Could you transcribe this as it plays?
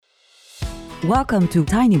Welcome to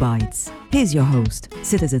Tiny Bites. Here's your host,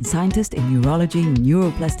 citizen scientist in neurology,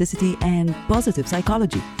 neuroplasticity, and positive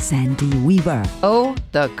psychology, Sandy Weaver. Oh,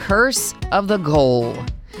 the curse of the goal.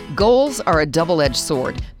 Goals are a double-edged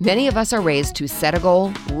sword. Many of us are raised to set a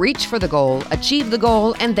goal, reach for the goal, achieve the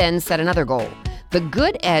goal, and then set another goal. The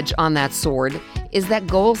good edge on that sword is that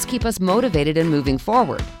goals keep us motivated and moving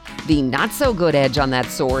forward. The not-so-good edge on that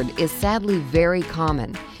sword is sadly very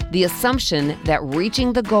common. The assumption that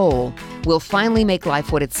reaching the goal will finally make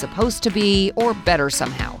life what it's supposed to be, or better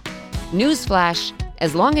somehow. Newsflash,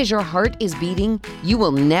 as long as your heart is beating, you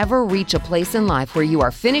will never reach a place in life where you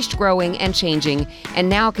are finished growing and changing and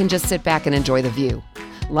now can just sit back and enjoy the view.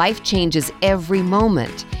 Life changes every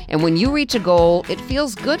moment, and when you reach a goal, it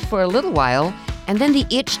feels good for a little while, and then the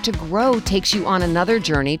itch to grow takes you on another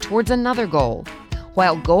journey towards another goal.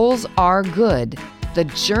 While goals are good, the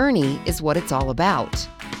journey is what it's all about.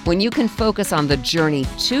 When you can focus on the journey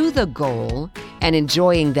to the goal and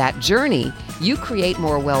enjoying that journey, you create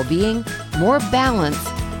more well-being, more balance,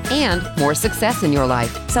 and more success in your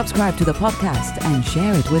life. Subscribe to the podcast and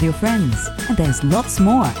share it with your friends. And there's lots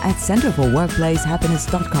more at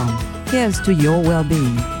centerforworkplacehappiness.com. Here's to your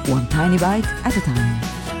well-being, one tiny bite at a time.